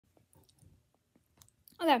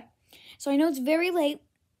Okay, so I know it's very late,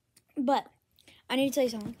 but I need to tell you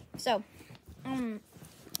something. So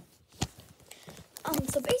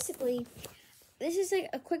basically, this is like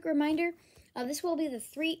a quick reminder. This will be the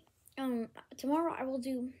tomorrow I will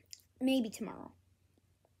do, maybe tomorrow.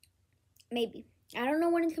 Maybe. I don't know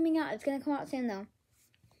when it's coming out. It's going to come out soon, though.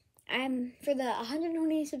 I'm for the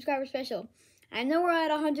 120 subscriber special. I know we're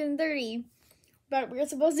at 130, but we're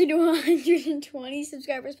supposed to do a 120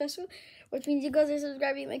 subscriber special, which means you guys are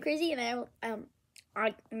subscribing like crazy, and I'm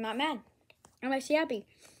not mad. I'm actually happy.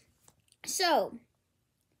 So,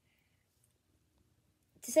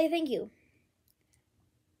 to say thank you,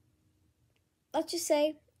 let's just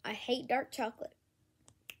say I hate dark chocolate.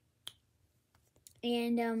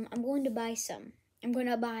 And I'm going to buy some. I'm going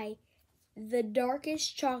to buy the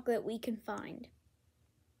darkest chocolate we can find.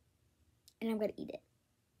 And I'm going to eat it.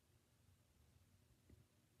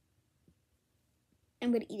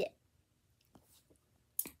 I'm going to eat it.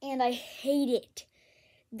 And I hate it.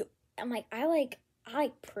 I like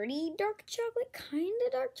pretty dark chocolate, kind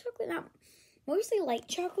of dark chocolate. Not mostly light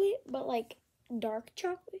chocolate, but like dark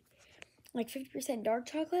chocolate. Like 50% dark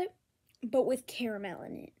chocolate, but with caramel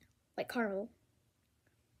in it. Like caramel.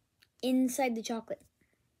 Inside the chocolate.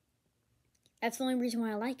 That's the only reason why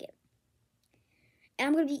I like it. And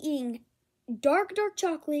I'm going to be eating dark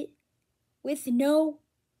chocolate with no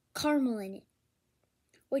caramel in it.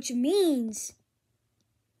 Which means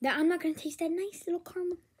that I'm not going to taste that nice little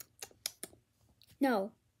caramel.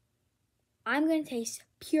 No. I'm going to taste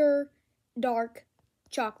pure dark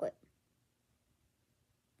chocolate.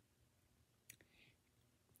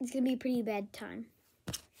 It's going to be a pretty bad time.